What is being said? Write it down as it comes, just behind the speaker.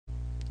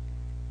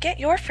Get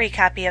your free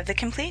copy of the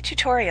complete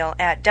tutorial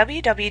at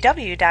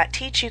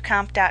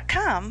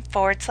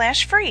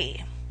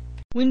www.teachucomp.com/free.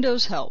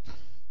 Windows Help.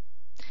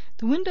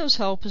 The Windows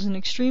Help is an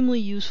extremely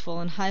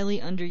useful and highly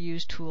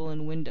underused tool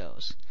in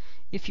Windows.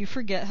 If you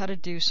forget how to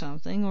do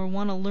something or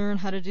want to learn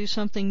how to do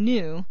something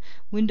new,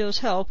 Windows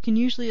Help can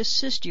usually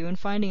assist you in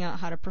finding out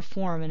how to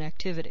perform an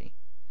activity.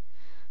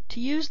 To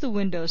use the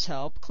Windows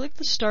Help, click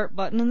the Start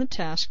button in the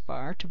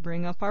taskbar to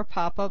bring up our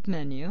pop-up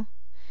menu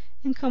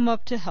and come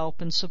up to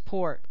Help and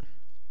Support.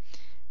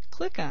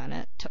 Click on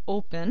it to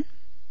open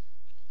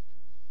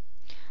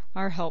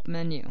our Help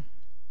menu.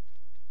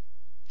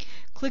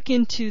 Click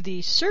into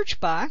the search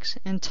box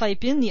and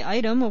type in the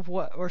item of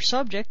what or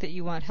subject that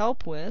you want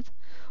help with,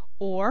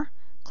 or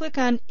click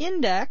on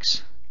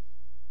Index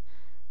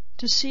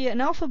to see an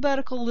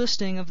alphabetical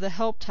listing of the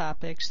help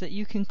topics that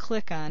you can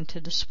click on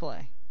to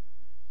display.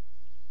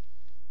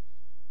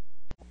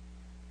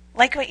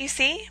 Like what you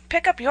see?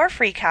 Pick up your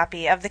free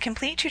copy of the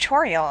complete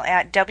tutorial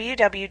at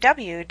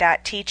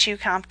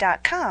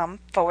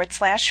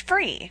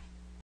www.teachucomp.com/free.